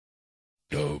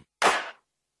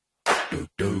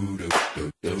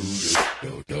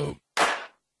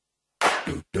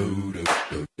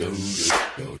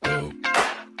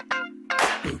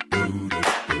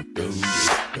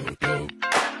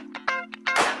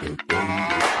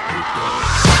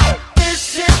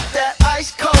This shit that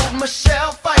ice cold,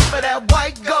 Michelle fight for that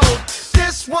white gold.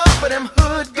 This one for them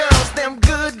hood girls, them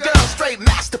good girls, straight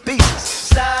masterpieces.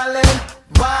 Styling,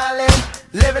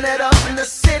 wildin', living it up in the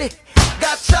city.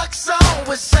 Got Chuck's on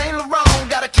with Saint Laurent,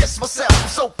 gotta kiss myself, I'm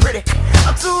so pretty.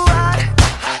 I'm too hot.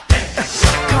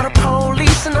 Call the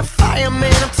police and the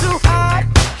fireman, I'm too hot.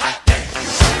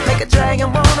 Make a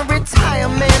dragon wanna retire,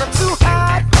 man, I'm too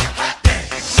hot.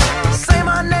 Say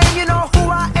my name, you know who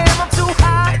I am, I'm too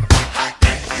hot.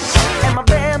 And my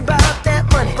band bout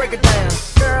that money, break it down.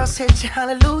 Girls hit you,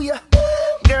 hallelujah.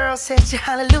 Girls hit you,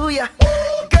 hallelujah.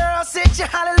 Girls hit you,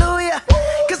 hallelujah.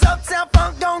 Cause Uptown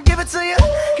Funk don't give it to you.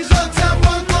 Cause Uptown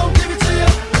Funk don't give it to you.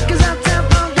 Cause Uptown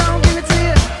Funk don't give it to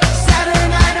you. Saturday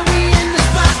night and we in the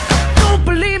spot. Don't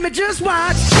believe me, just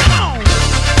watch. Come on.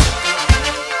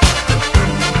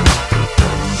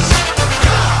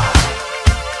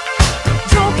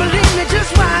 Don't believe me,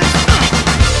 just watch.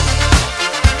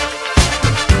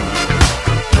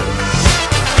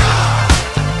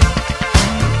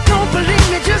 Don't believe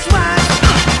me, just watch.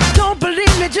 Don't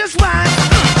believe me, just watch.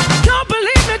 Don't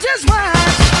believe me, just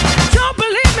watch. Don't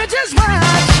believe me, just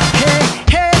watch. Hey,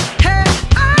 hey, hey,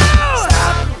 oh!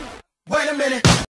 Stop. Wait a minute.